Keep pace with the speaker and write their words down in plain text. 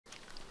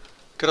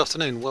Good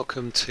afternoon,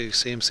 welcome to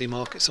CMC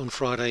Markets on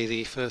Friday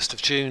the 1st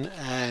of June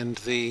and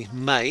the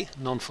May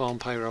non-farm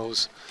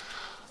payrolls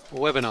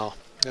webinar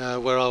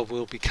where I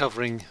will be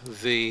covering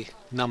the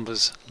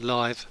numbers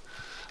live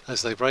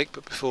as they break.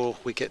 But before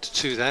we get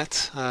to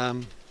that,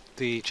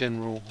 the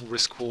general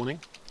risk warning.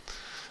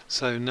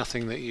 So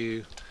nothing that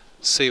you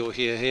see or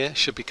hear here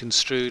should be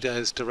construed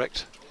as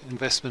direct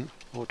investment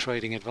or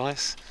trading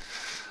advice.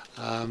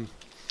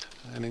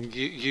 And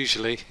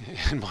usually,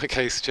 in my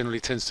case, generally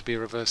tends to be a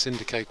reverse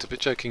indicator. But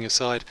joking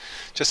aside,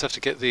 just have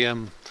to get the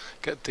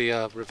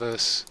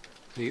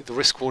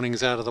risk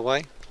warnings out of the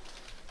way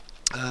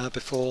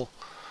before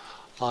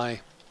I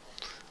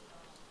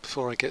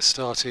get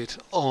started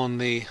on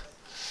the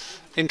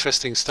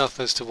interesting stuff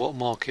as to what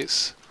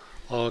markets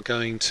are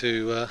going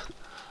to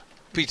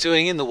be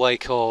doing in the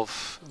wake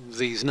of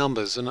these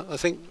numbers. And I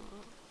think,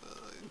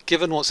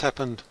 given what's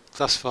happened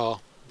thus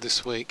far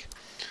this week,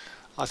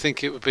 I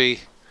think it would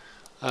be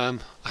I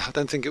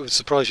don't think it would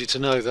surprise you to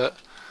know that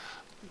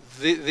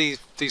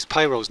these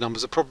payrolls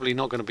numbers are probably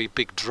not going to be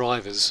big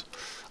drivers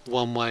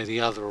one way or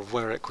the other of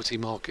where equity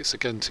markets are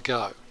going to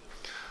go.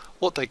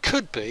 What they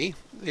could be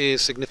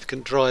is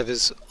significant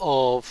drivers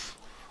of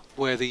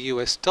where the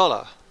US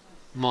dollar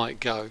might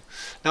go.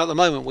 Now at the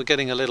moment we're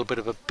getting a little bit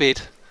of a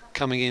bid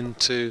coming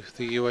into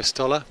the US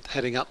dollar,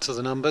 heading up to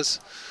the numbers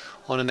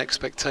on an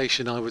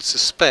expectation, I would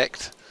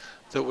suspect,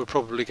 that we're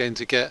probably going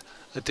to get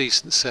a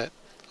decent set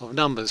of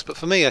numbers. But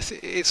for me,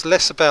 it's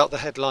less about the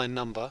headline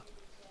number,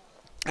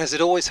 as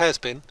it always has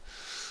been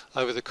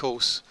over the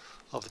course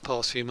of the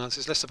past few months.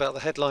 It's less about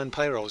the headline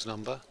payrolls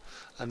number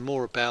and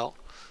more about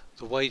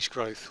the wage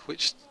growth,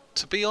 which,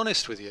 to be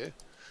honest with you,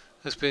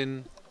 has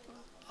been,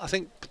 I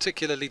think,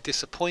 particularly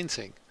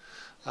disappointing.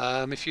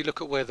 If you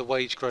look at where the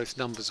wage growth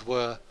numbers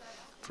were,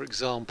 for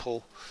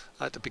example,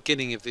 at the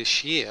beginning of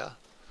this year,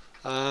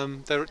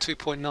 they're at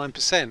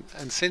 2.9%,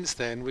 and since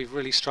then we've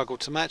really struggled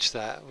to match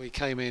that. We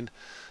came in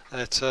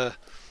at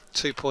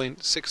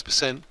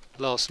 2.6%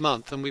 last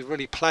month, and we've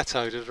really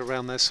plateaued at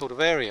around that sort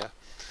of area.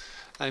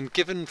 And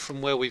given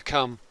from where we've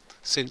come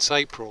since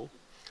April,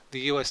 the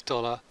US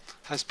dollar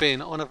has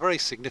been on a very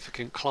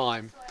significant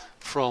climb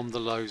from the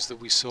lows that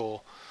we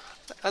saw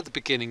at the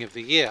beginning of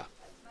the year.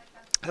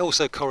 It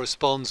also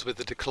corresponds with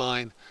the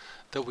decline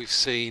that we've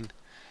seen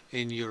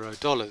in euro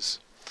dollars.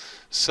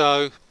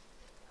 So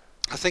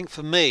I think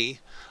for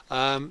me,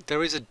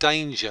 there is a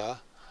danger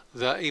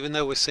that even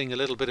though we're seeing a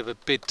little bit of a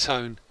bid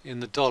tone in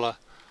the dollar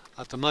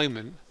at the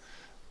moment,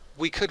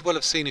 we could well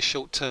have seen a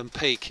short-term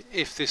peak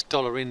if this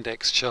dollar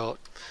index chart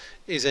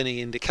is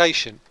any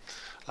indication.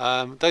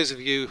 Those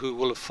of you who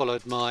will have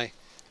followed my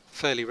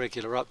fairly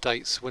regular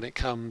updates when it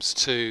comes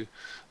to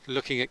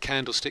looking at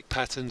candlestick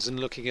patterns and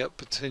looking at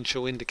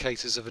potential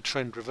indicators of a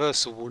trend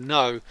reversal will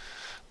know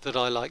that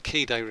I like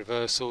key day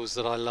reversals,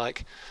 that I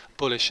like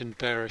bullish and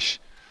bearish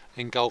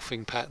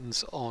engulfing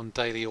patterns on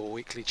daily or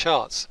weekly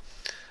charts.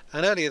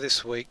 And earlier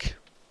this week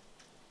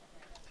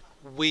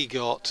we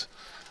got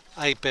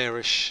a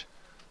bearish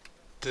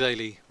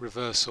daily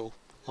reversal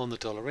on the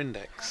dollar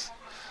index,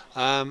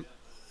 and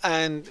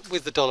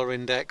with the dollar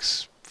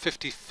index,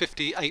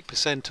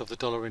 58% of the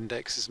dollar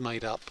index is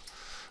made up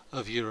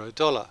of euro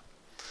dollar.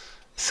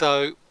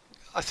 So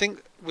I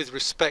think with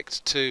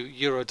respect to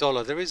euro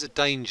dollar, there is a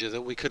danger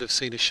that we could have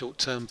seen a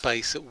short-term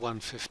base at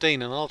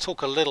 115, and I'll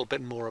talk a little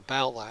bit more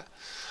about that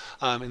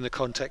in the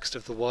context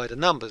of the wider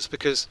numbers,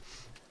 because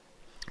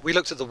we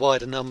looked at the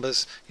wider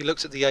numbers. You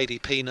looked at the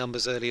ADP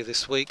numbers earlier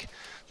this week.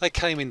 They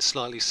came in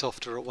slightly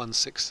softer at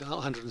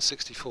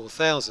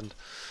 164,000,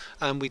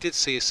 and we did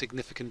see a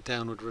significant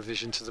downward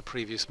revision to the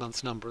previous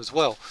month's number as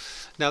well.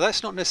 Now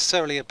that's not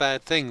necessarily a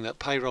bad thing that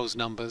payrolls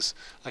numbers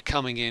are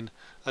coming in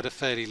at a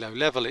fairly low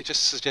level. It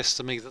just suggests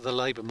to me that the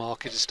labour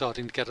market is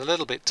starting to get a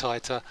little bit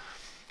tighter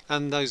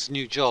and those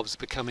new jobs are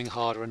becoming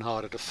harder and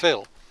harder to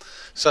fill.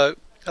 So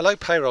a low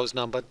payrolls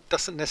number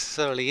doesn't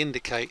necessarily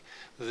indicate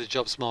that the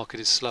jobs market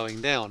is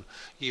slowing down.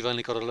 You've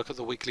only got to look at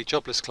the weekly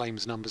jobless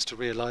claims numbers to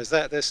realise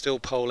that they're still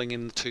polling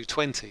in the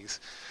 220s,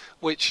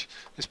 which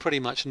is pretty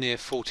much near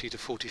 40 to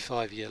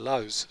 45 year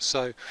lows.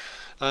 So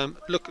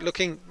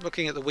looking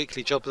at the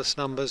weekly jobless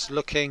numbers,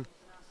 looking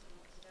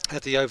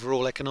at the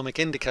overall economic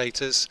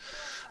indicators,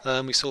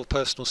 we saw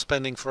personal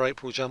spending for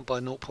April jump by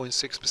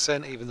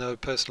 0.6%, even though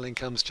personal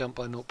incomes jumped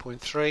by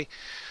 0.3%.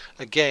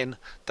 Again,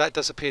 that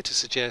does appear to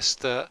suggest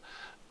that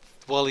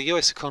while the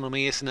US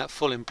economy isn't at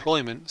full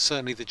employment,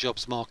 certainly the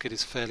jobs market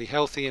is fairly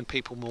healthy and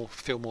people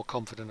feel more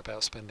confident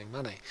about spending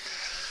money.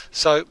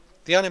 So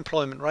the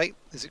unemployment rate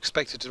is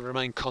expected to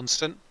remain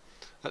constant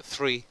at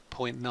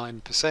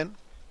 3.9%,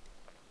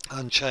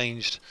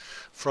 unchanged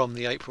from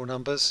the April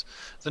numbers.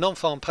 The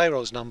non-farm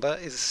payrolls number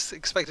is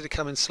expected to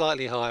come in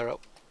slightly higher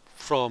up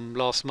from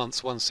last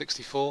month's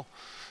 164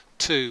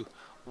 to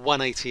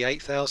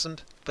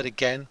 188,000, but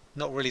again,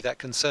 not really that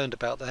concerned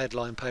about the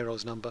headline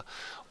payrolls number.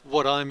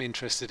 What I'm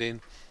interested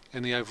in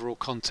the overall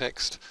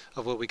context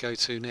of where we go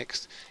to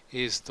next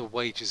is the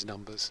wages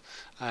numbers,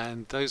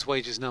 and those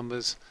wages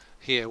numbers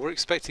here, we're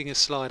expecting a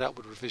slight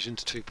upward revision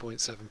to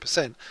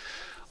 2.7%.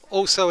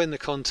 Also, in the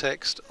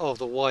context of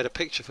the wider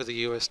picture for the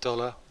US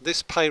dollar,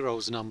 this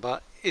payrolls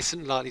number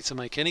isn't likely to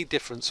make any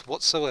difference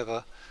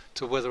whatsoever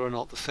to whether or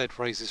not the Fed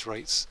raises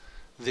rates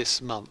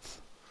this month.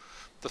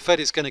 The Fed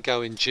is going to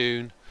go in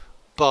June,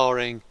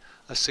 barring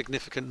a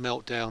significant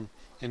meltdown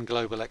in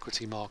global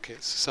equity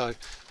markets. So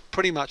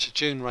pretty much a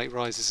June rate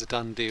rise is a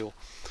done deal.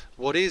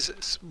 What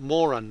is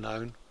more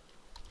unknown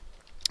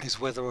is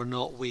whether or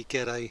not we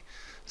get a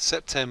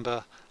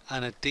September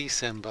and a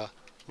December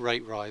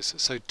rate rise.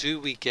 So do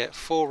we get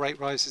 4 rate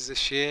rises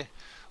this year,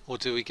 or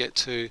do we get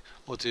 2,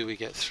 or do we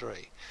get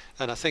 3?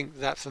 And I think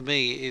that for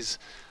me is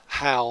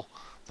how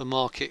the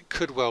market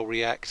could well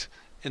react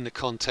in the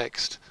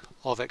context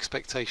of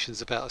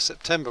expectations about a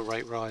September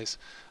rate rise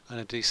and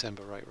a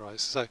December rate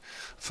rise. So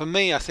for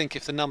me, I think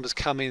if the numbers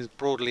come in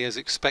broadly as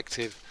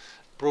expected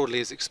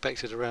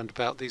around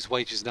about these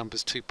wages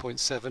numbers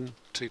 2.7,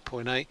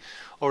 2.8,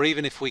 or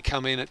even if we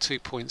come in at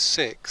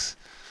 2.6,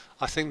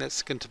 I think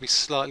that's going to be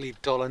slightly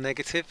dollar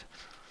negative.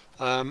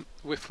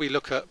 If we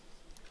look at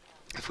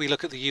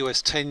the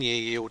US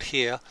 10-year yield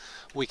here,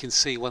 we can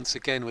see once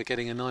again we're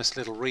getting a nice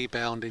little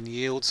rebound in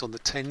yields on the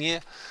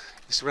 10-year.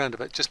 It's around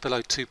about just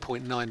below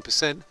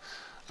 2.9%,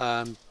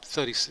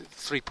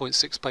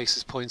 33.6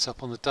 basis points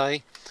up on the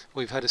day.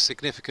 We've had a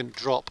significant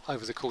drop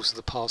over the course of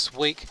the past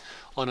week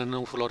on an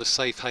awful lot of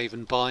safe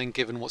haven buying,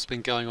 given what's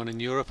been going on in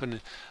Europe and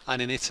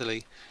in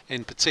Italy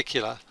in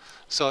particular.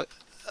 So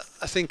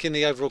I think in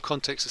the overall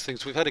context of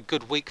things, we've had a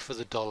good week for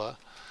the dollar.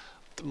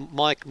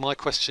 My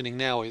questioning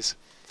now is,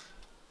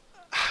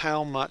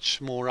 how much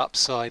more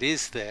upside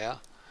is there,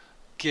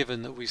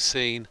 given that we've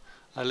seen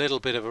a little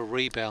bit of a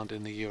rebound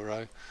in the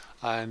euro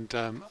and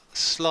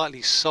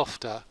slightly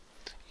softer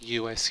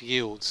US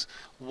yields?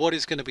 What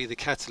is going to be the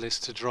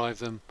catalyst to drive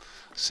them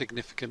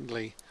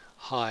significantly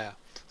higher?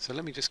 So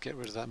let me just get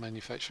rid of that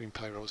manufacturing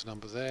payrolls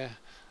number there,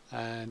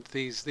 and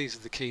these are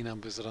the key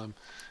numbers that I'm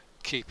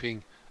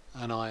keeping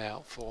an eye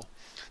out for.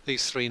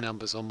 These 3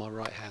 numbers on my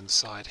right hand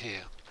side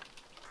here.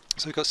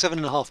 So we've got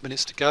 7.5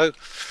 minutes to go.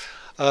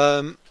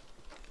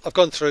 I've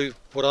gone through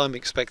what I'm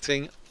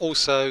expecting.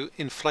 Also,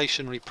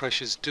 inflationary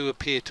pressures do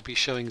appear to be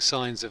showing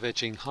signs of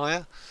edging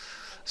higher,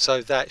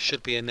 so that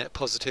should be a net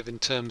positive in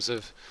terms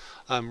of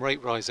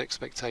rate rise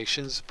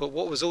expectations. But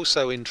what was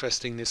also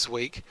interesting this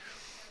week,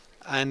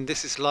 and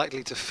this is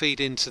likely to feed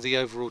into the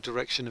overall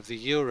direction of the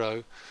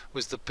euro,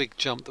 was the big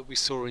jump that we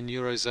saw in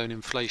eurozone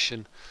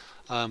inflation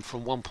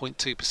from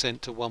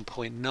 1.2% to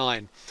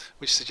 1.9%,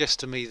 which suggests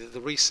to me that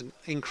the recent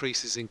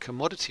increases in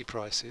commodity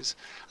prices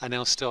are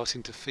now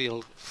starting to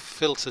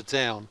filter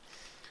down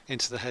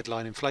into the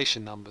headline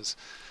inflation numbers.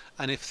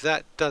 And if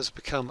that does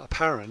become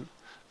apparent,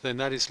 then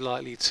that is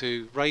likely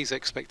to raise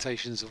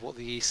expectations of what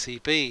the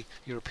ECB,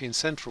 European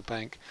Central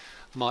Bank,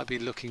 might be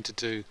looking to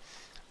do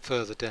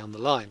further down the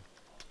line.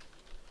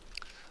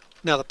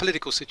 Now, the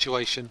political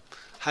situation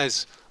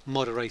has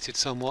moderated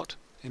somewhat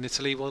in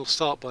Italy. We'll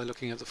start by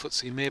looking at the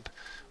FTSE MIB.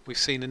 We've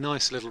seen a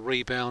nice little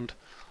rebound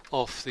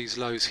off these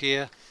lows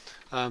here.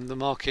 The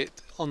market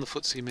on the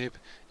FTSE MIB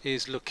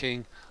is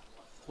looking,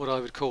 what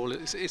I would call,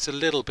 it's a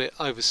little bit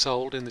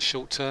oversold in the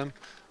short term,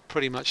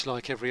 pretty much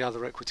like every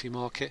other equity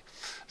market.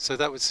 So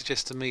that would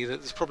suggest to me that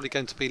there's probably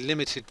going to be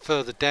limited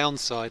further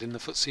downside in the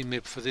FTSE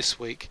MIB for this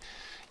week,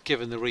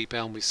 given the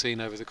rebound we've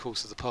seen over the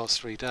course of the past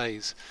 3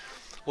 days.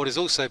 What has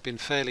also been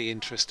fairly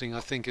interesting, I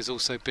think, has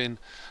also been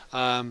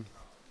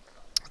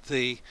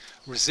the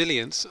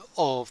resilience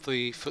of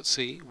the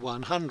FTSE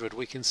 100.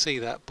 We can see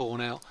that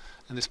borne out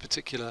in this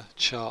particular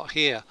chart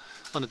here.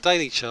 On a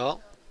daily chart,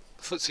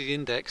 the FTSE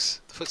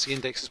index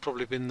has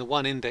probably been the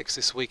one index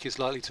this week is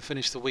likely to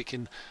finish the week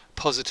in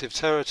positive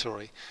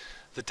territory.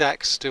 The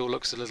DAX still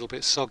looks a little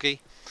bit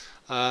soggy,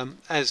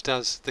 as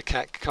does the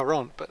CAC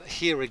 40, but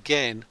here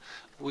again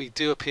we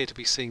do appear to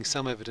be seeing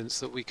some evidence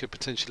that we could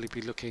potentially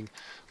be looking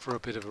for a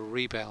bit of a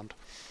rebound.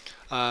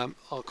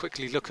 I'll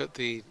quickly look at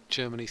the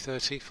Germany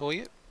 30 for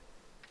you,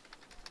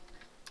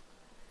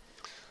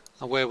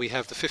 where we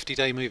have the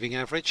 50-day moving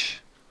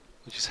average,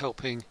 which is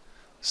helping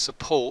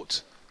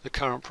support the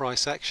current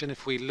price action.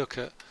 If we look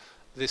at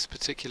this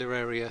particular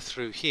area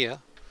through here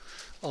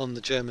on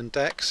the German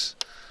DAX,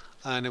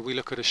 and if we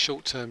look at a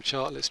short-term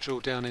chart, let's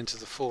drill down into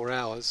the 4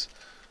 hours,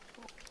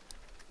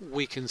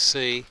 we can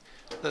see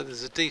that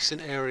there's a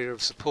decent area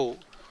of support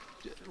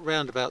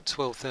around about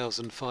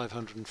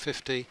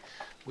 12,550.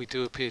 We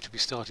do appear to be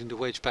starting to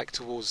wedge back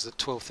towards the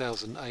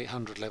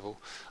 12,800 level.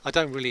 I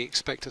don't really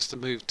expect us to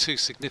move too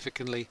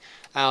significantly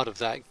out of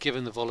that,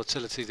 given the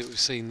volatility that we've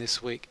seen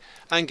this week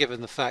and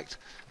given the fact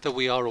that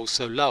we are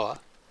also lower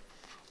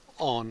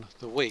on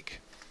the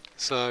week.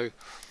 So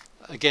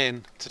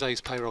again,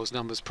 today's payrolls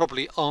numbers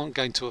probably aren't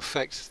going to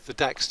affect the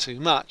DAX too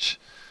much.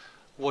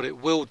 What it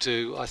will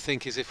do, I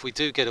think, is if we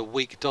do get a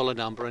weak dollar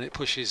number and it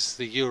pushes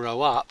the euro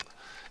up,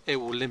 it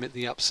will limit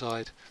the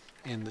upside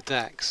in the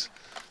DAX.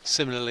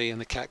 Similarly in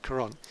the CAC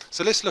 40.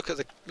 So let's look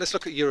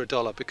at euro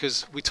dollar,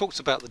 because we talked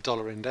about the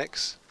dollar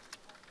index.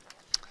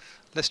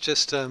 Let's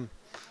just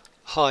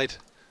hide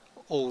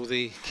all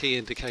the key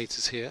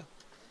indicators here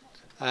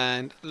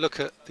and look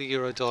at the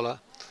euro dollar.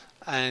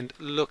 and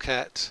look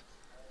at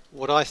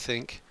what I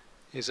think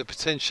is a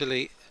potential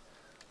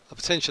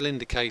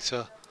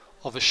indicator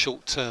of a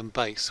short-term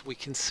base. We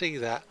can see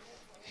that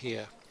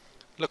here.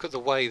 Look at the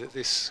way that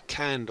this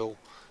candle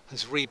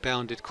has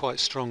rebounded quite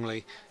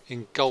strongly,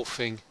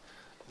 engulfing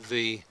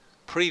the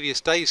previous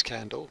day's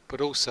candle,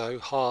 but also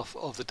half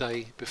of the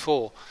day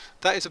before.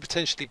 That is a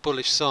potentially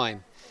bullish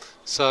sign.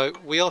 So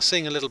we are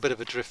seeing a little bit of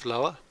a drift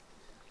lower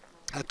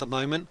at the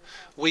moment.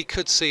 We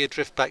could see a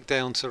drift back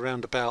down to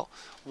around about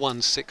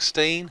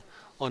 116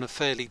 on a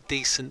fairly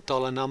decent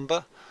dollar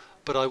number,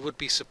 but I would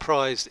be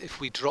surprised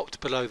if we dropped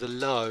below the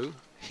low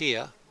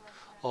here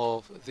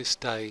of this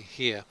day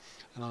here.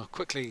 And I'll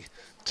quickly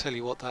tell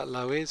you what that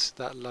low is.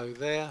 That low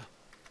there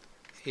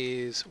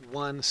is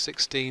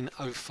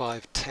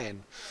 116.0510.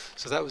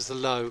 So that was the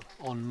low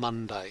on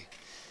Monday.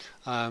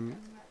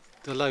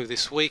 The low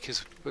this week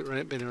has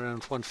been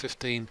around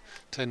 115.10,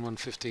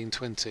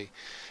 115.20.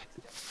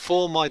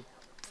 For my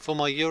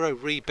euro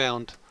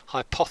rebound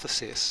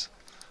hypothesis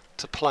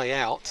to play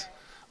out,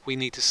 we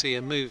need to see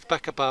a move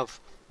back above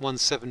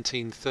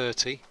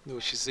 117.30,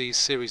 which is these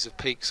series of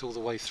peaks all the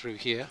way through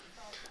here,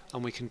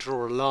 and we can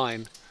draw a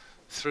line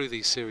through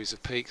these series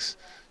of peaks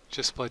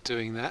just by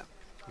doing that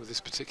with this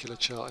particular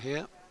chart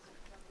here.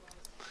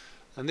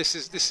 And this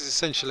is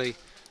essentially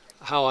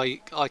how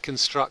I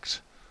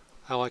construct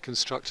a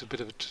bit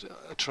of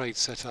a trade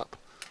setup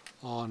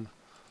on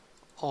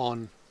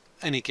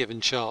any given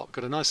chart. We've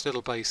got a nice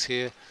little base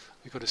here,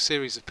 we've got a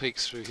series of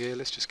peaks through here.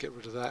 Let's just get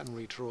rid of that and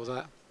redraw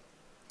that.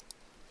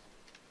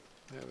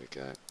 There we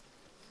go.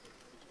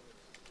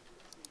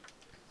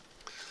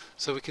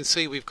 So we can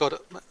see we've got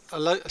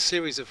a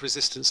series of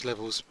resistance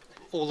levels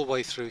all the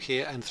way through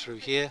here and through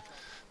here.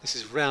 This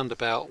is round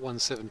about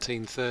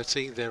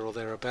 117.30, there or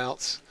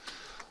thereabouts.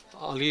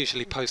 I'll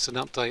usually post an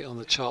update on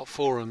the chart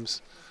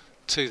forums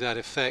to that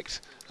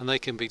effect, and they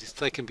can be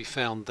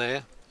found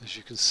there, as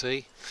you can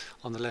see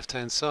on the left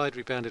hand side.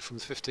 Rebounded from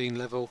the 15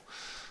 level,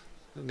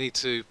 need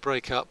to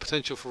break up,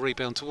 potential for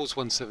rebound towards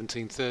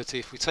 117.30.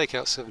 If we take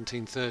out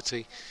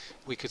 17.30,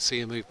 we could see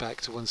a move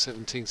back to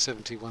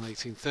 117.70,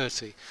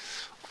 118.30.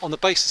 On the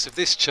basis of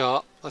this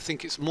chart, I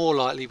think it's more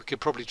likely we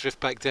could probably drift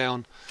back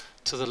down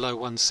to the low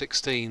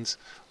 116s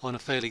on a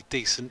fairly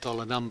decent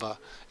dollar number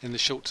in the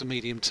short to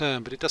medium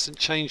term, but it doesn't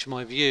change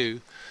my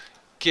view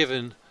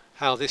given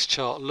how this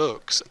chart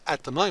looks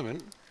at the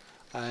moment.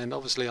 And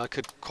obviously I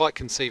could quite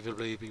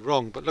conceivably be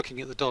wrong, but looking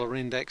at the dollar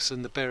index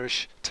and the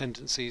bearish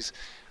tendencies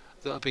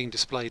that are being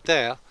displayed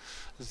there,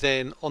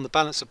 then on the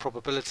balance of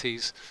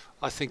probabilities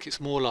I think it's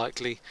more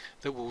likely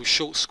that we'll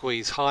short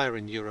squeeze higher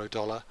in euro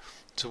dollar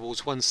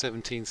towards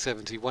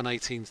 117.70,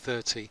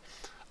 118.30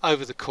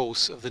 over the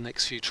course of the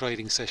next few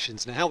trading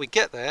sessions. Now how we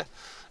get there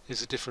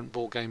is a different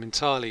ball game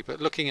entirely,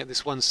 but looking at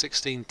this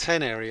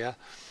 116.10 area,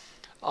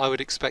 I would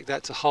expect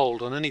that to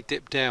hold on any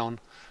dip down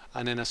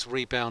and then us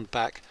rebound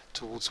back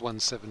towards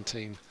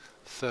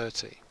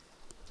 117.30.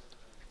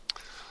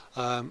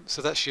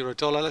 So that's euro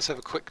dollar. Let's have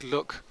a quick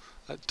look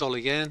at dollar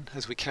yen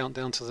as we count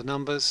down to the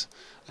numbers.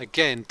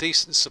 Again,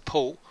 decent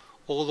support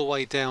all the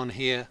way down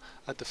here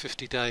at the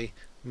 50-day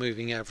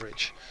moving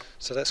average.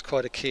 So that's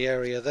quite a key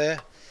area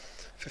there.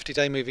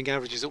 50-day moving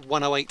average is at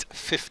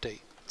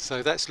 108.50.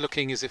 So that's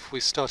looking as if we're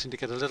starting to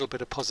get a little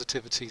bit of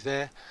positivity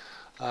there.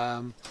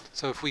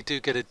 So if we do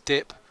get a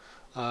dip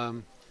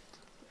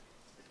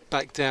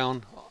back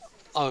down,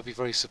 I would be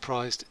very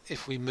surprised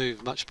if we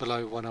move much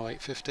below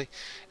 108.50.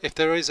 If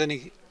there is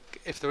any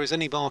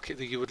market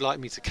that you would like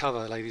me to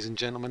cover, ladies and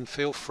gentlemen,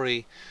 feel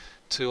free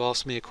to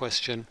ask me a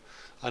question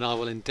and I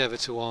will endeavour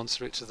to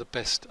answer it to the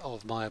best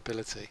of my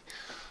ability.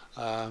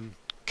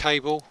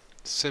 Cable,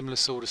 similar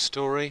sort of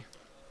story.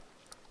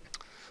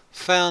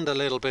 Found a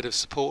little bit of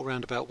support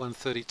around about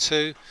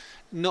 132,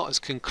 not as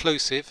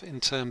conclusive in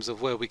terms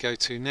of where we go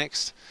to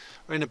next.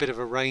 We're in a bit of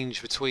a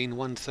range between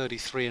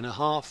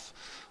 133.5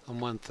 and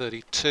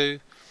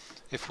 132.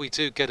 If we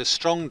do get a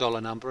strong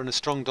dollar number, and a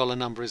strong dollar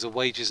number is a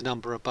wages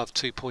number above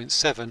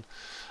 2.7,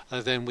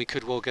 then we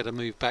could well get a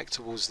move back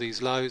towards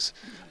these lows.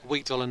 A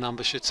weak dollar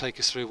number should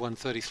take us through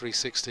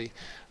 133.60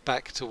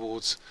 back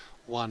towards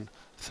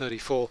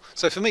 134.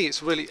 So for me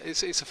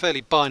it's a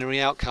fairly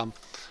binary outcome.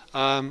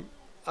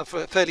 A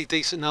fairly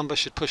decent number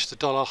should push the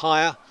dollar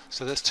higher,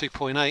 so that's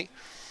 2.8.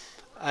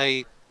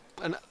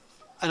 An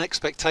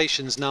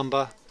expectations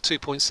number,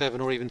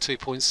 2.7 or even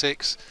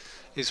 2.6,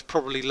 is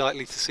probably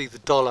likely to see the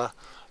dollar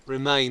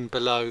remain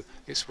below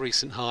its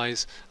recent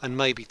highs and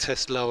maybe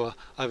test lower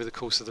over the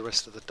course of the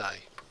rest of the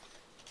day.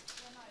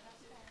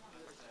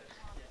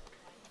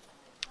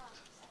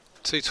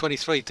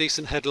 223,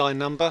 decent headline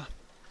number.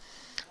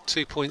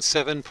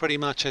 2.7, pretty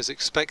much as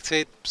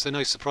expected, so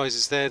no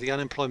surprises there. The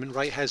unemployment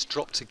rate has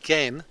dropped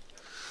again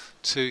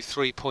to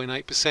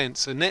 3.8%,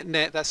 so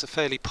net that's a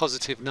fairly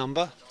positive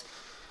number.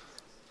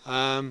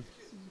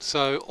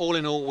 So all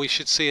in all we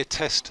should see a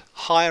test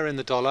higher in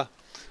the dollar,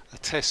 a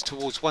test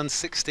towards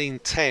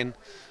 116.10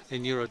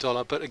 in euro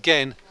dollar, but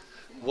again,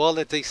 while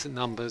they're decent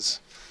numbers,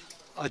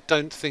 I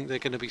don't think they're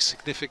going to be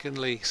significant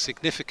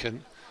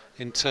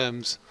in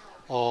terms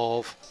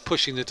of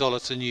pushing the dollar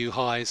to new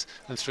highs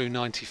and through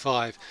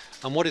 95.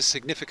 And what is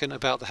significant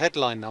about the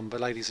headline number,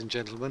 ladies and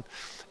gentlemen,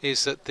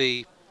 is that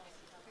the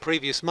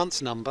previous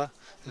month's number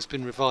has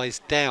been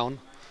revised down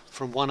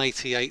from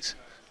 188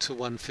 to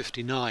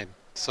 159.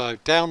 So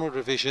downward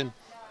revision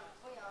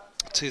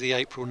to the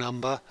April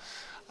number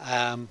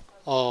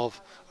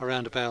of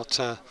around about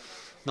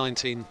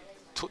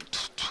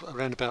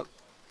around about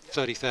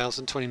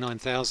 30,000,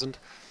 29,000,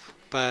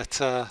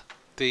 but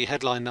the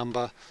headline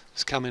number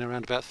is coming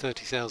around about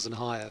 30,000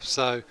 higher.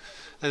 So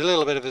a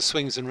little bit of a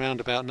swings and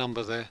roundabout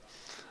number there.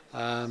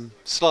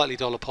 Slightly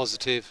dollar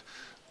positive,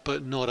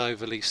 but not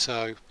overly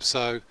so.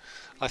 So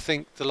I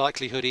think the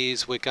likelihood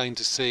is we're going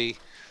to see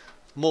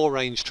more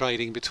range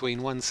trading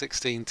between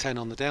 116.10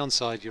 on the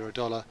downside euro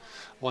dollar,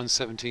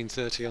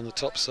 117.30 on the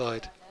top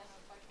side,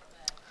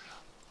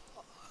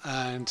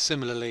 and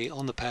similarly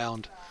on the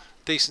pound,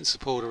 decent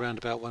support around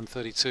about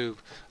 132,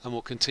 and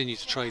we'll continue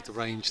to trade the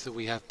range that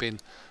we have been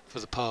for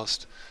the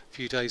past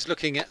few days.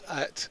 Looking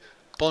at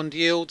bond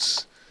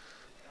yields,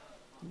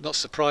 not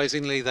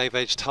surprisingly they've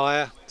edged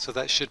higher, so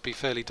that should be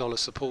fairly dollar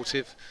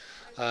supportive.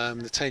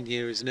 The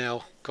 10-year is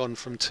now gone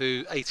from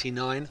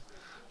 289.60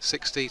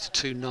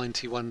 to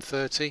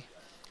 291.30.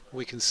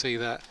 We can see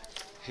that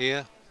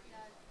here.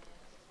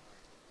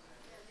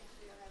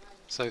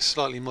 So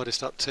slightly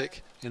modest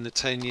uptick in the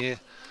 10-year.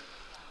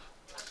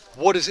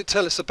 What does it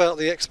tell us about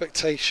the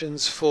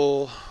expectations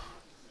for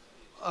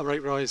a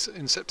rate rise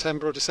in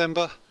September or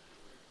December?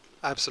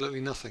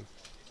 Absolutely nothing.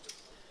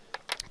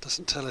 It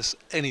doesn't tell us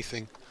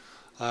anything,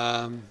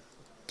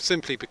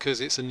 simply because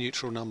it's a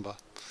neutral number.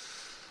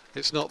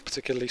 It's not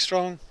particularly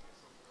strong,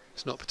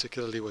 it's not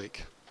particularly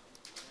weak.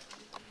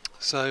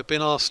 So,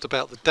 been asked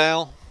about the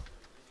Dow.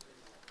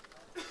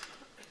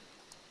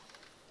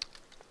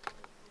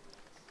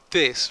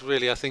 This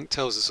really, I think,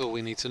 tells us all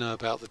we need to know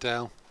about the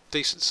Dow.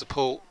 Decent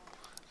support.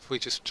 If we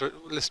just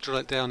let's drill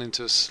it down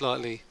into a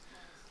slightly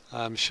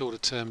shorter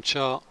term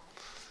chart,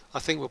 I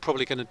think we're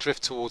probably going to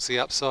drift towards the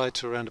upside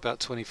to around about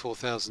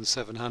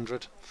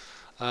 24,700.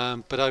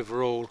 But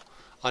overall,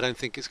 I don't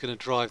think it's going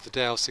to drive the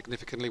Dow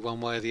significantly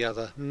one way or the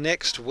other.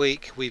 Next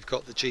week we've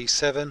got the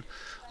G7.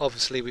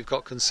 Obviously we've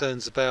got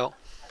concerns about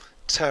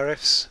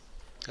tariffs,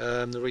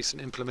 the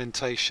recent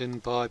implementation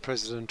by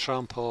President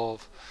Trump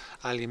of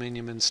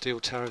aluminium and steel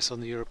tariffs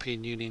on the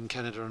European Union,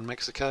 Canada and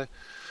Mexico.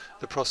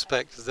 The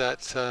prospect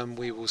that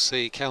we will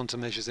see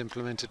countermeasures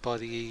implemented by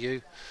the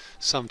EU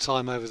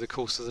sometime over the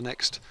course of the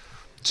next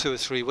 2 or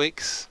 3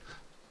 weeks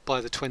by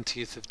the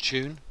 20th of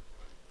June.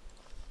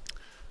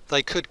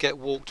 They could get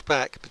walked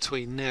back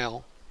between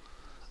now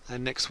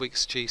and next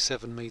week's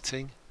G7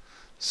 meeting.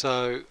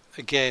 So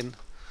again,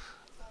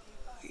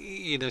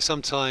 you know,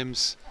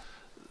 sometimes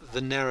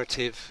the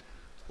narrative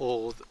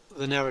or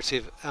the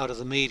narrative out of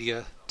the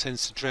media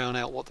tends to drown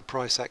out what the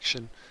price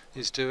action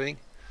is doing.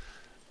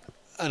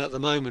 And at the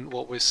moment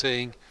what we're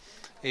seeing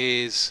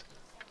is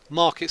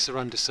markets are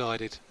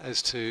undecided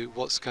as to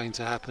what's going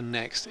to happen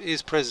next.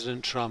 Is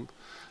President Trump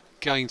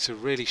going to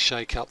really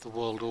shake up the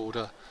world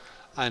order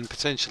and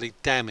potentially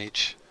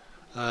damage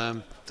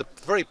the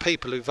very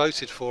people who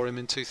voted for him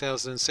in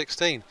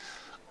 2016?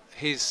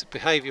 His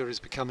behaviour is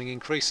becoming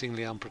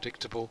increasingly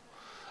unpredictable,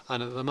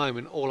 and at the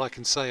moment all I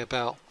can say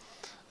about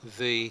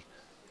the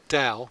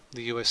Dow,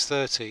 the US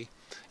 30,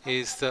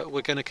 is that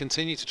we're going to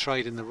continue to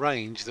trade in the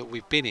range that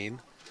we've been in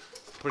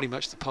pretty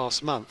much the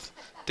past month.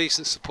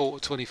 Decent support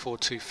at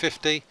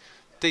 24,250,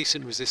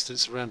 decent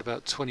resistance around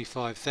about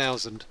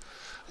 25,000.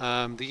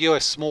 The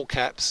US small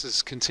caps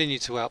has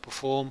continued to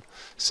outperform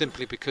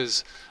simply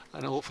because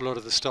an awful lot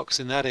of the stocks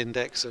in that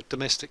index are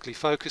domestically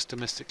focused,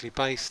 domestically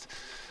based,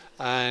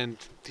 and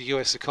the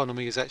US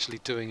economy is actually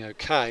doing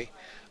okay.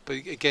 But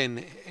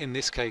again, in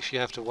this case you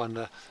have to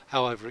wonder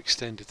how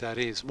overextended that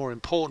is. More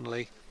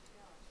importantly,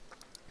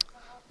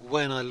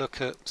 when I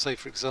look at, say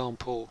for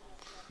example,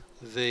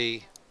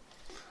 the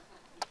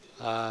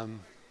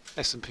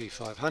S&P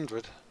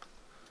 500,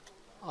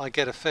 I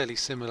get a fairly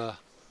similar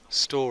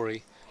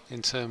story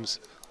in terms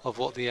of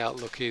what the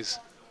outlook is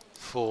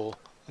for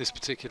this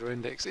particular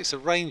index. It's a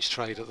range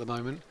trade at the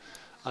moment,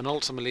 and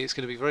ultimately it's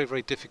going to be very,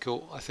 very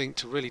difficult, I think,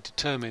 to really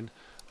determine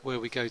where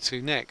we go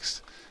to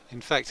next.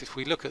 In fact, if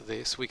we look at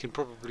this, we can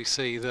probably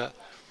see that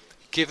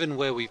given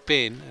where we've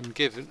been and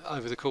given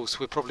over the course,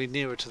 we're probably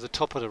nearer to the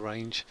top of the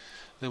range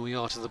than we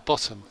are to the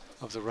bottom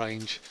of the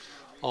range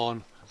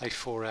on a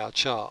 4-hour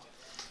chart.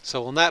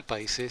 So on that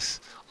basis,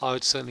 I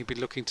would certainly be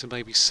looking to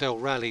maybe sell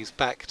rallies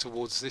back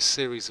towards this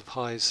series of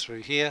highs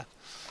through here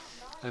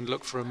and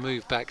look for a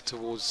move back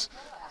towards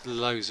the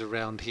lows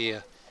around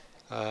here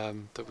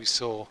that we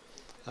saw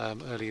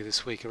earlier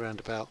this week, around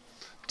about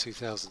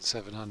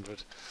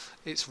 2,700.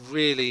 It's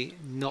really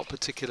not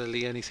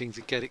particularly anything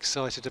to get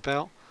excited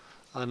about,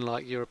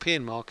 unlike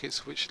European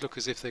markets, which look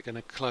as if they're going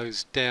to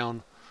close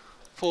down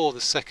for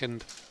the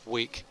second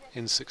week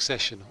in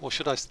succession. Or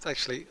should I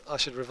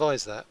should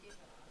revise that.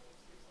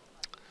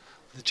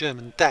 The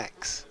German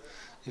DAX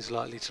is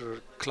likely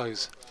to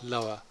close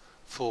lower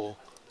for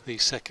the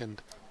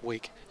second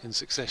week in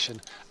succession,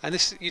 and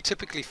this you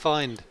typically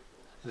find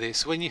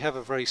this when you have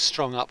a very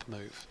strong up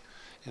move,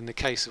 in the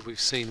case that we've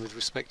seen with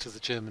respect to the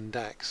German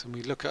DAX, and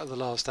we look at the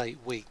last 8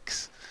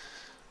 weeks,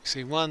 we've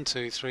seen 1,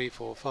 2, 3,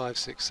 4, 5,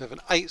 6, 7,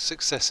 8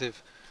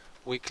 successive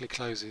weekly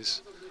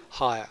closes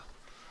higher.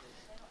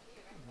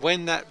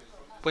 When that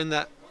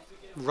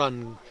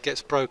run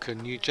gets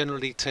broken, you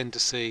generally tend to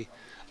see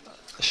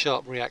a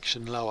sharp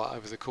reaction lower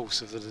over the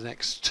course of the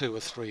next 2 or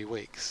 3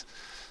 weeks.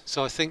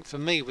 So I think for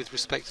me, with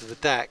respect to the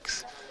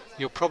DAX,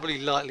 you're probably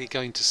likely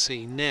going to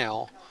see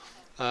now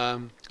a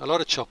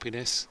lot of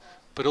choppiness,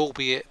 but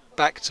albeit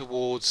back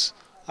towards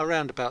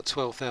around about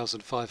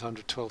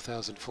 12,500,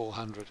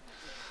 12,400.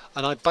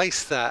 And I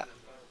base that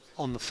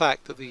on the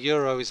fact that the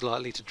euro is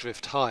likely to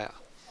drift higher,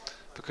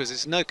 because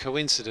it's no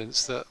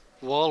coincidence that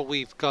while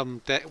we've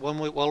come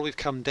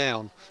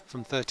down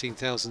from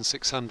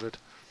 13,600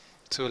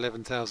 to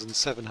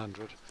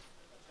 11,700,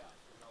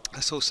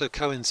 that's also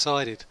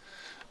coincided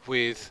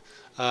with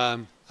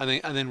and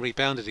then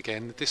rebounded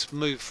again. This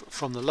move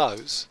from the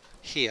lows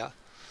here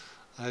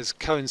has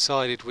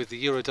coincided with the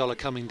euro dollar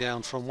coming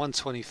down from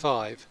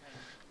 125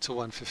 to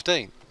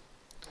 115.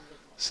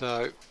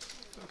 So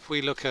if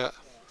we look at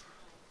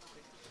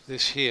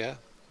this here,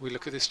 we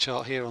look at this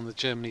chart here on the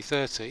Germany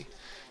 30,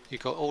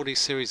 you've got all these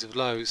series of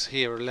lows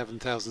here,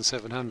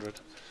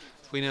 11,700.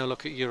 If we now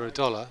look at euro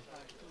dollar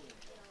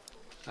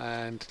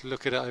and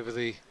look at it over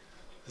the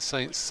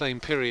same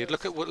period,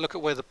 look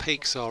at where the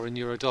peaks are in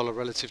euro dollar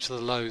relative to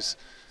the lows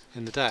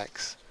in the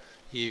DAX.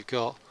 You've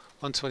got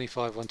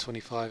 125,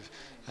 125,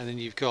 and then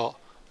you've got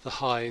the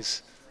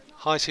highs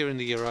here in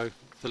the euro,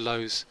 the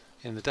lows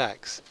in the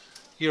DAX.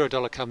 Euro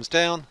dollar comes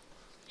down,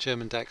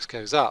 German DAX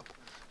goes up.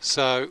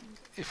 So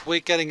if we're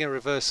getting a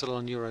reversal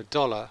on euro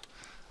dollar,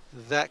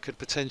 that could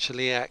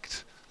potentially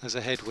act as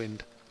a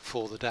headwind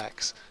for the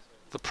DAX.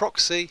 The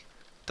proxy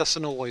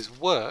doesn't always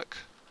work,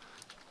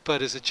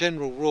 but as a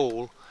general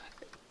rule,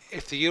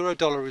 if the euro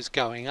dollar is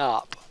going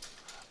up,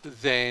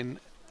 then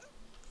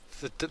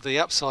the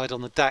upside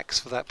on the DAX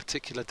for that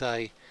particular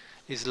day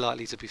is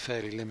likely to be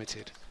fairly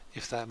limited,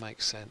 if that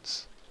makes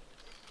sense.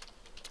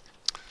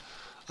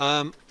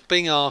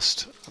 Being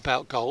asked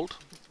about gold,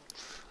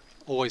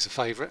 always a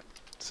favourite,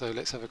 so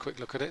let's have a quick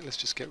look at it. Let's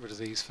just get rid of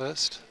these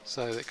first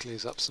so that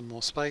clears up some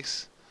more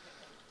space,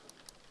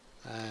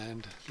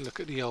 and look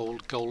at the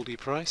old Goldie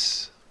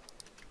price.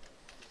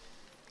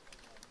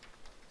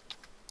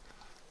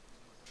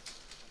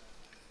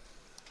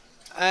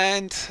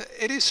 And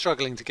it is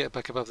struggling to get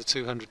back above the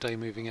 200-day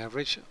moving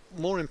average.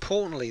 More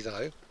importantly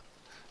though,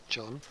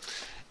 John,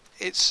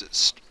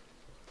 it's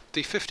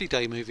the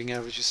 50-day moving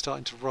average is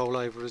starting to roll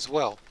over as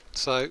well.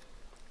 So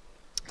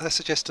that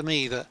suggests to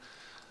me that,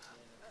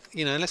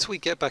 you know, unless we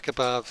get back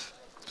above,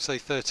 say,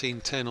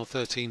 1310 or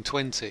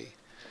 1320,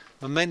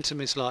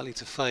 momentum is likely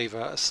to favour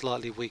a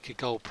slightly weaker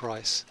gold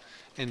price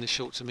in the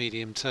short to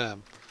medium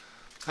term.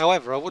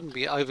 However, I wouldn't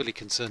be overly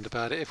concerned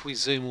about it if we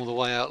zoom all the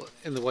way out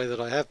in the way that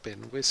I have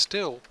been. We're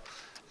still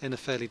in a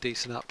fairly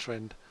decent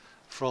uptrend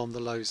from the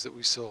lows that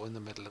we saw in the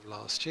middle of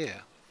last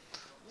year.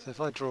 So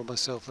if I draw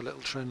myself a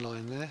little trend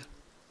line there,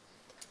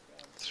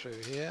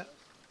 through here,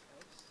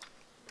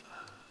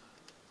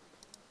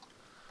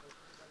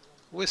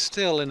 we're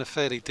still in a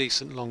fairly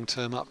decent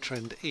long-term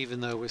uptrend,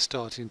 even though we're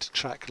starting to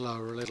track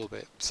lower a little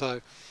bit.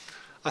 So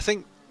I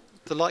think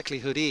the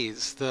likelihood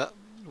is that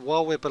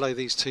while we're below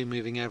these two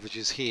moving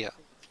averages here,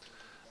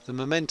 the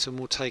momentum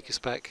will take us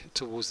back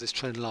towards this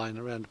trend line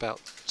around about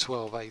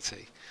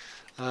 1280.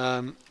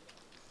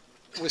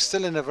 We're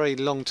still in a very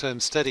long-term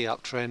steady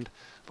uptrend,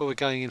 but we're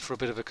going in for a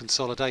bit of a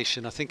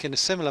consolidation. I think in a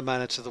similar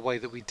manner to the way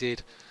that we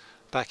did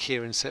back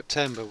here in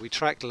September. We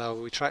tracked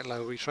lower, we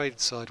traded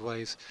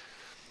sideways,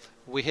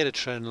 we hit a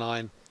trend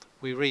line,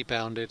 we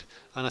rebounded,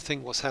 and I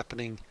think what's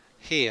happening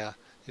here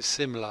is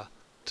similar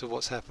to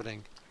what's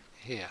happening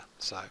here.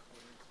 So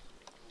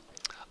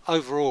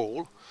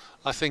overall,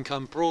 I think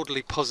I'm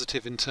broadly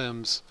positive in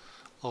terms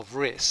of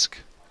risk,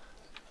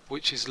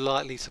 which is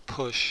likely to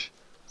push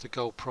the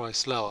gold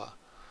price lower,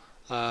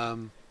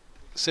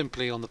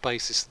 simply on the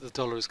basis that the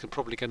dollar is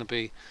probably going to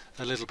be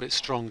a little bit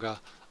stronger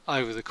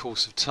over the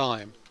course of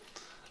time.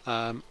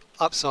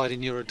 Upside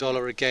in euro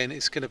dollar, again,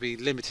 it's going to be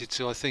limited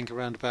to, I think,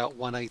 around about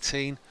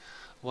 118,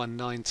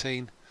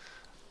 119.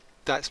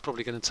 That's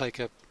probably going to take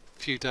a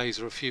few days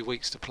or a few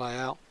weeks to play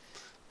out,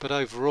 but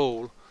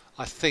overall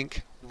I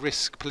think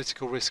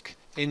political risk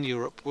in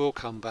Europe will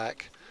come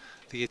back.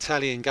 The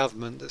Italian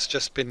government that's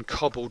just been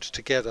cobbled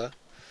together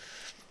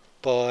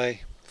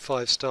by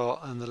Five Star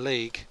and the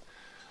League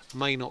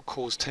may not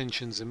cause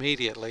tensions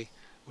immediately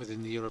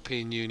within the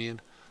European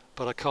Union,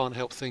 but I can't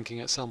help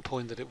thinking at some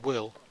point that it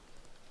will,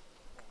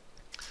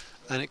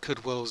 and it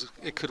could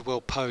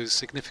well pose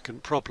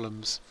significant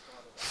problems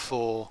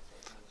for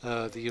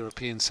the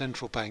European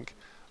Central Bank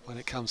when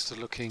it comes to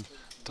looking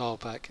dial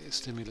back its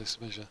stimulus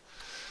measure.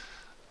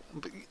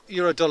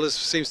 Euro dollars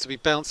seems to be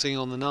bouncing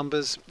on the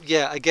numbers.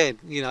 Yeah, again,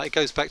 you know, it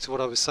goes back to what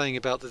I was saying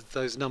about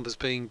those numbers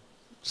being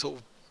sort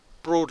of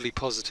broadly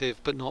positive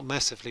but not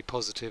massively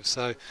positive.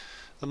 So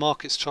the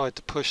market's tried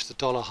to push the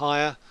dollar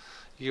higher.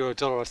 Euro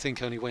dollar I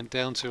think only went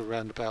down to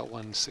around about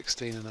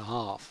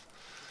 116.5.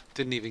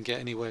 Didn't even get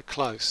anywhere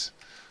close.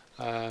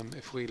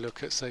 If we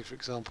look at, say for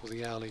example,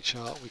 the hourly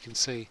chart, we can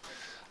see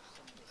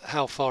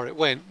how far it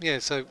went. Yeah,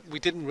 so we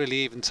didn't really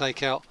even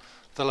take out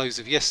the lows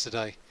of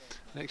yesterday.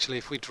 And actually,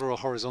 if we draw a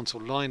horizontal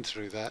line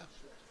through that,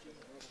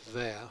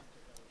 there,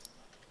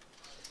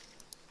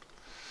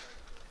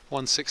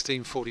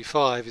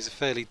 116.45 is a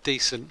fairly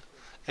decent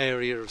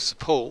area of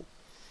support,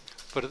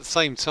 but at the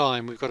same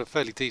time we've got a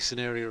fairly decent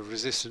area of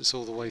resistance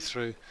all the way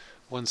through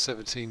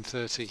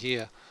 117.30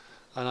 here,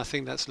 and I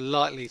think that's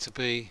likely to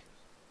be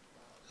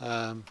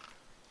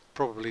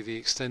probably the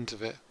extent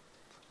of it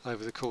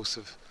over the course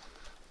of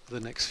the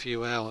next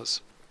few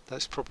hours.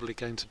 That's probably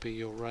going to be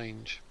your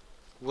range.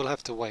 We'll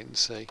have to wait and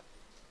see,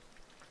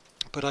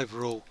 but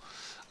overall,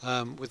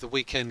 with the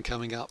weekend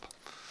coming up,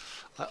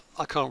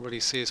 I can't really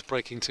see us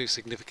breaking too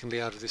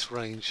significantly out of this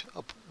range,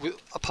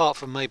 apart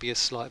from maybe a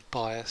slight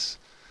bias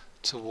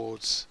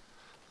towards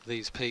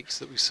these peaks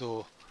that we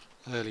saw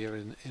earlier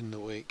in the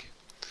week.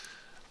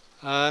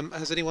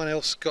 Has anyone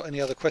else got any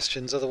other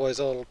questions? Otherwise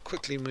I'll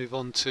quickly move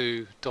on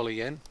to dollar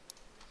yen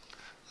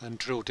and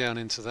drill down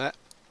into that.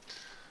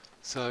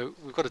 So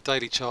we've got a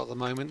daily chart at the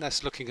moment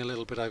that's looking a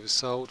little bit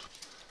oversold,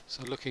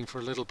 so looking for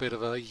a little bit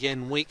of a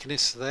yen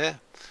weakness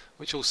there,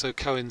 which also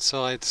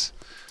coincides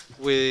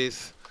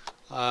with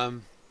a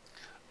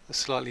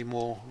slightly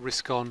more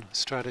risk-on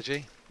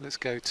strategy. Let's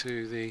go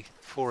to the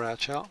 4-hour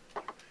chart,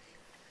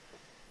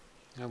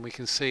 and we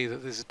can see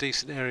that there's a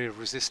decent area of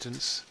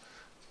resistance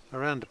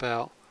around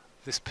about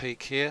this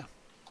peak here.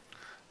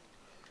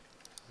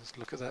 Let's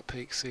look at that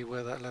peak, see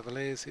where that level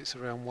is. It's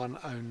around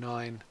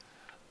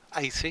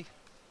 109.80,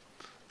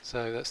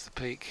 so that's the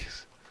peak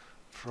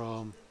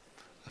from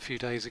a few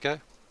days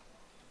ago.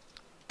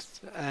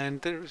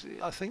 And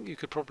I think you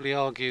could probably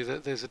argue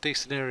that there's a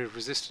decent area of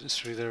resistance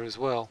through there as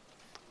well.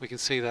 We can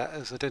see that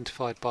as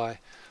identified by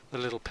the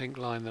little pink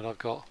line that I've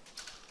got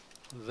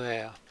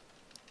there.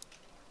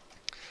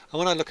 And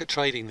when I look at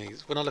trading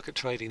these,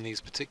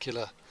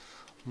 particular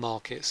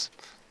markets,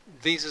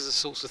 these are the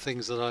sorts of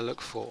things that I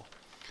look for.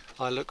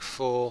 I look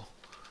for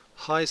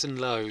highs and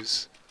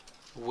lows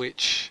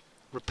which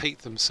repeat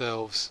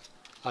themselves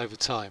over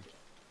time,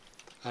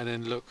 and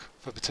then look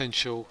for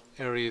potential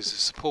areas of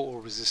support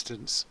or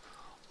resistance,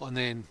 and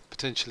then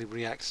potentially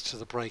react to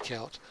the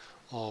breakout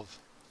of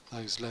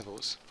those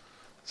levels.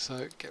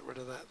 So get rid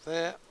of that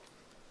there.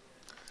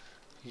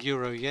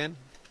 Euro yen,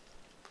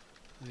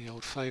 the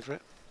old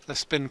favourite.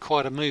 That's been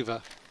quite a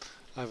mover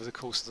over the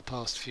course of the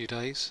past few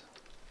days.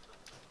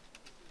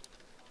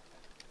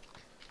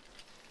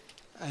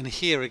 And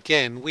here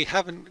again, we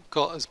haven't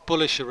got as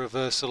bullish a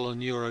reversal on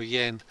euro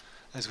yen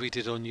as we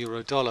did on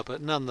euro dollar, but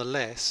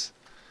nonetheless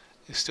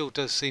it still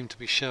does seem to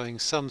be showing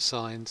some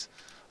signs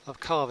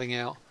of carving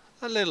out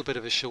a little bit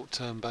of a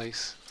short-term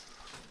base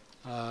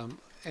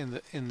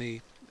in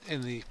the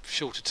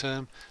shorter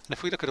term. And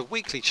if we look at a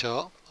weekly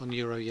chart on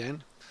euro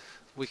yen,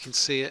 we can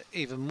see it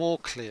even more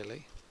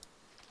clearly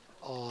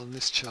on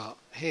this chart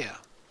here.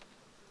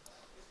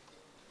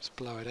 Let's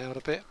blow it out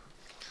a bit.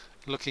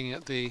 Looking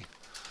at the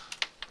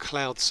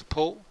cloud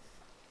support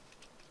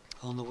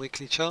on the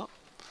weekly chart,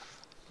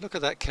 look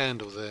at that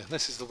candle there.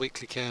 This is the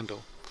weekly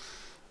candle.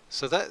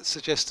 So that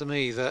suggests to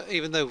me that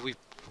even though we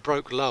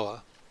broke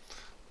lower,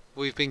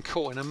 we've been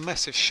caught in a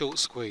massive short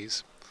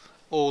squeeze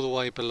all the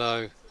way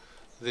below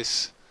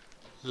this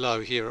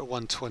low here at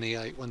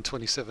 128,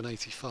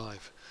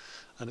 127.85,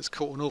 and it's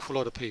caught an awful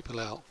lot of people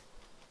out.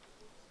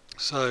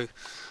 So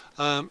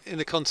in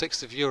the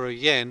context of euro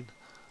yen,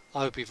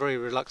 I would be very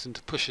reluctant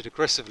to push it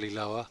aggressively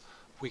lower.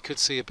 We could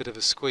see a bit of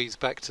a squeeze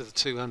back to the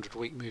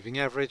 200-week moving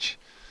average,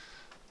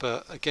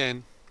 but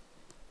again,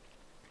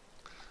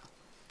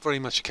 very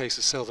much a case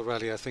of sell the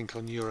rally, I think,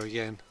 on euro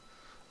yen,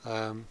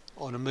 on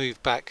a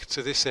move back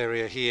to this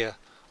area here,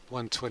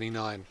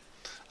 129,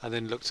 and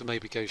then look to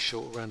maybe go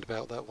short around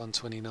about that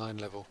 129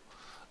 level,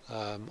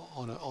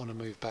 on a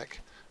move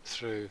back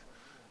through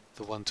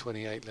the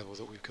 128 level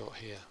that we've got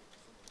here.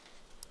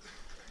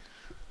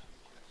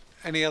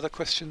 Any other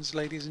questions,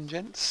 ladies and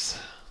gents?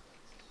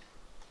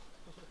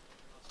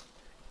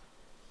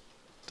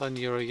 Done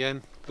euro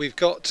yen. We've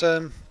got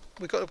the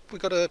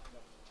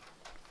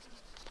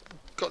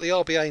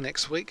RBA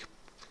next week,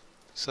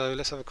 so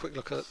let's have a quick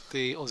look at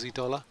the Aussie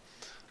dollar.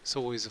 It's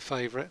always a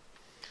favourite,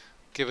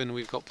 given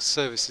we've got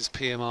services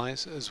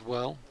PMIs as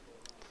well.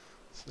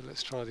 So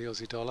let's try the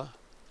Aussie dollar.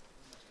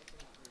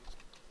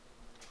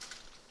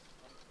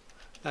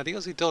 Now the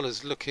Aussie dollar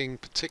is looking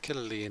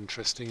particularly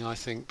interesting, I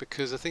think,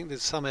 because I think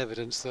there's some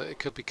evidence that it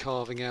could be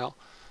carving out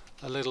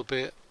a little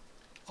bit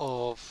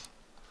of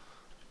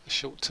a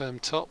short-term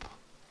top.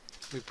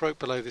 We broke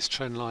below this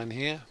trend line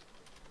here.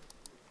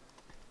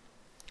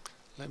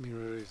 Let me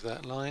remove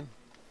that line.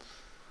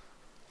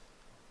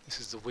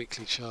 This is the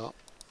weekly chart.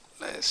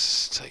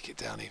 Let's take it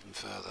down even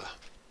further.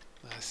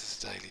 This is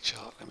the daily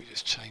chart. Let me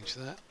just change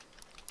that.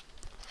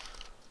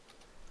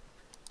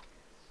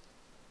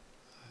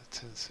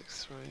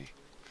 1063.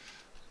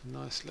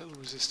 Nice little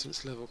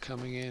resistance level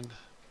coming in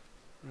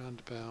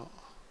round about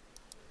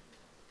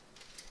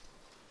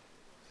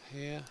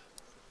here.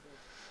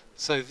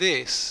 So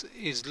this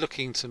is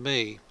looking to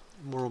me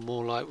more and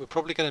more like we're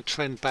probably going to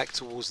trend back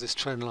towards this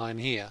trend line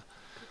here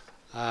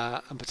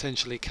and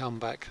potentially come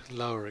back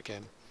lower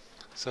again.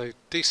 So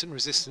decent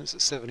resistance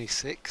at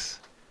 76.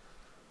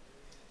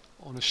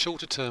 On a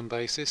shorter term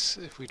basis,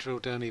 if we drill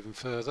down even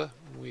further,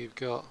 we've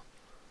got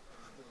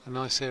a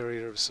nice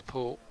area of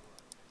support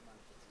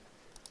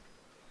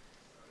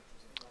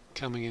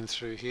coming in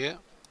through here.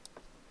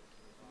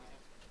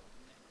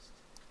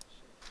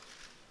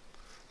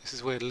 This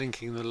is where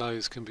linking the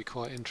lows can be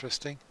quite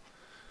interesting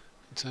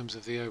in terms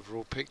of the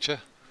overall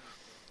picture.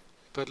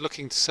 But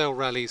looking to sell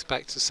rallies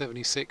back to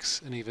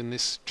 76 and even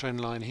this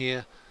trend line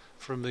here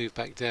for a move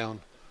back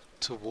down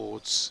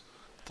towards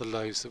the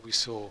lows that we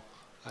saw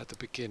at the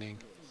beginning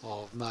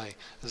of May.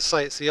 As I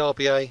say, it's the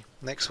RBA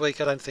next week.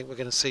 I don't think we're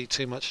going to see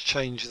too much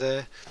change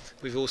there.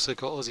 We've also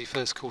got Aussie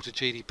first quarter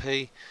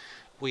GDP.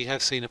 We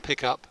have seen a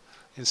pickup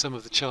in some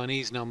of the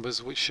Chinese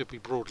numbers, which should be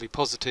broadly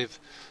positive,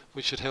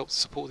 which should help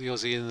support the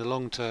Aussie in the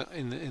long term,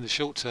 in the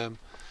short term.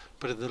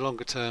 But in the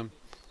longer term,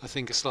 I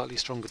think a slightly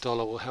stronger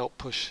dollar will help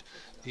push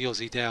the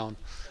Aussie down,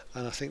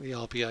 and I think the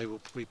RBA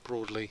will be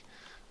broadly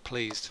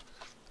pleased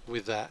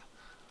with that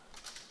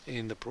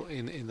in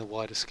the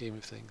wider scheme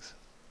of things.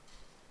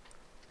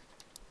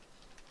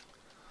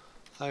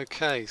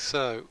 Okay,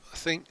 so I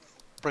think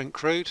Brent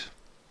crude.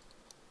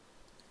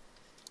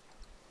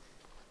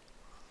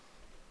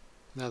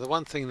 Now the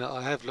one thing that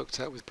I have looked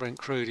at with Brent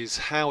crude is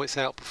how it's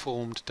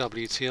outperformed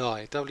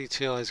WTI.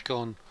 WTI has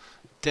gone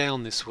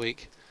down this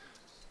week,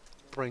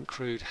 Brent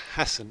crude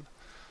hasn't.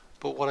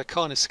 But what I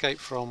can't escape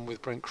from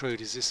with Brent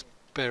crude is this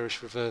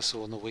bearish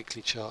reversal on the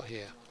weekly chart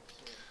here.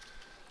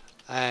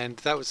 And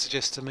that would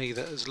suggest to me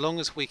that as long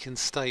as we can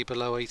stay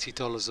below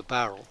 $80 a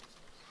barrel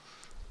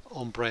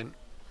on Brent,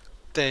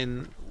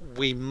 then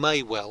we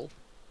may well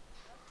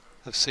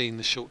have seen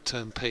the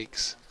short-term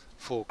peaks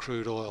for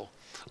crude oil.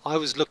 I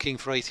was looking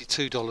for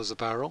 $82 a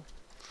barrel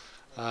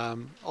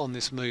on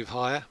this move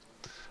higher,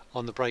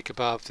 on the break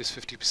above this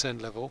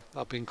 50% level.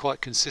 I've been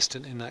quite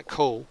consistent in that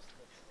call.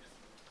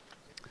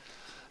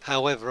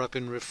 However, I've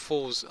been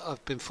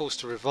forced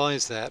to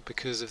revise that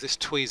because of this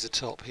tweezer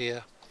top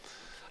here,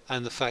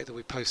 and the fact that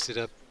we posted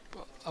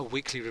a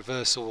weekly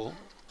reversal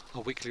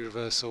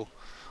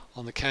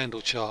on the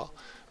candle chart,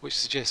 which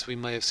suggests we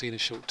may have seen a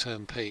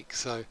short-term peak.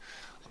 So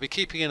I'll be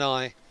keeping an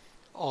eye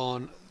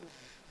on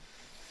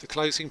the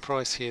closing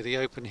price here, the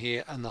open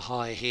here, and the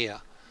high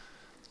here.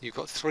 You've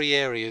got three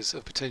areas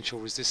of potential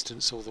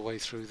resistance all the way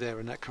through there,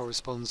 and that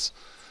corresponds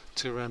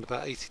to around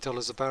about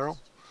 $80 a barrel,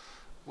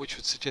 which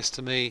would suggest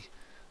to me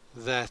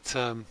that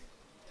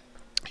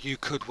you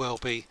could well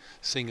be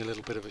seeing a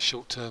little bit of a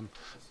short-term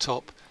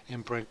top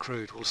in Brent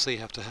crude. We'll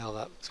have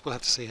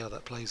to see how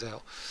that plays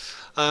out.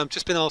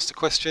 Just been asked a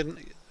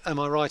question: am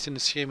I right in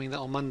assuming that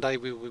on Monday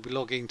we will be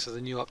logging to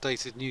the new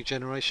updated new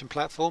generation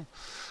platform?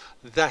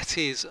 That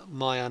is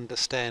my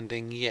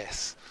understanding,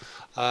 yes.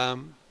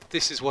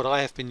 This is what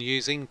I have been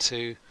using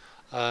to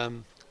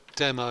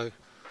demo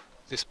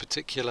this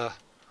particular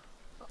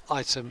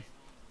item,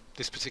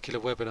 this particular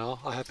webinar.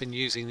 I have been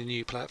using the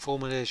new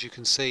platform, and as you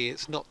can see,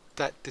 it's not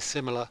that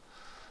dissimilar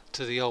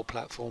to the old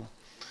platform.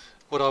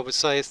 What I would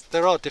say is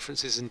there are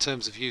differences in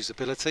terms of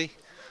usability,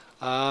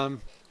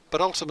 but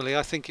ultimately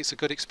I think it's a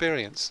good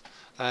experience,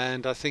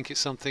 and I think it's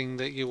something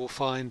that you will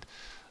find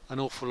an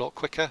awful lot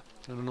quicker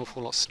and an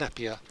awful lot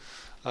snappier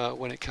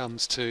when it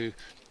comes to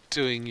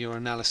doing your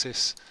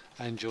analysis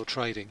and your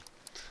trading.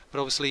 But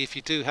obviously, if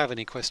you do have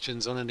any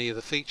questions on any of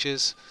the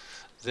features,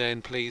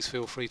 then please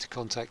feel free to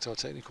contact our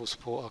technical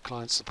support, our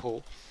client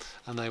support,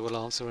 and they will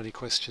answer any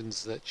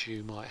questions that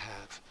you might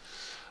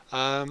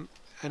have.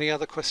 Any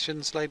other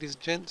questions, ladies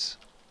and gents?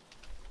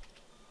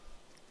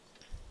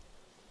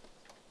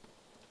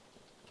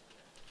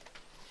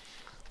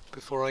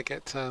 Before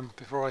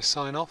I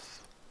sign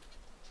off.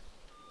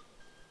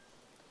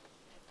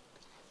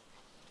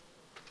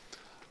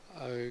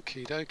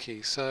 Okie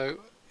dokie. So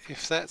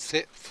if that's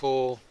it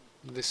for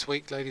this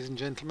week, ladies and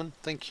gentlemen,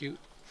 thank you.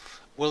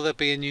 Will there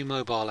be a new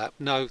mobile app?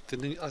 No,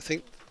 I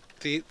think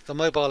the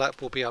mobile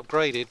app will be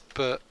upgraded,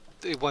 but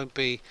it won't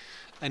be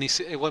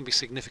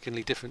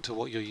significantly different to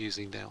what you're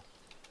using now.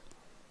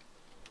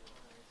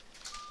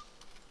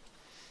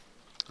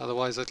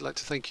 Otherwise, I'd like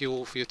to thank you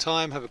all for your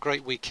time. Have a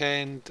great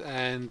weekend,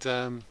 and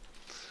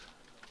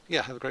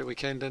have a great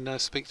weekend,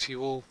 and speak to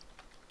you all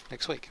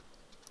next week.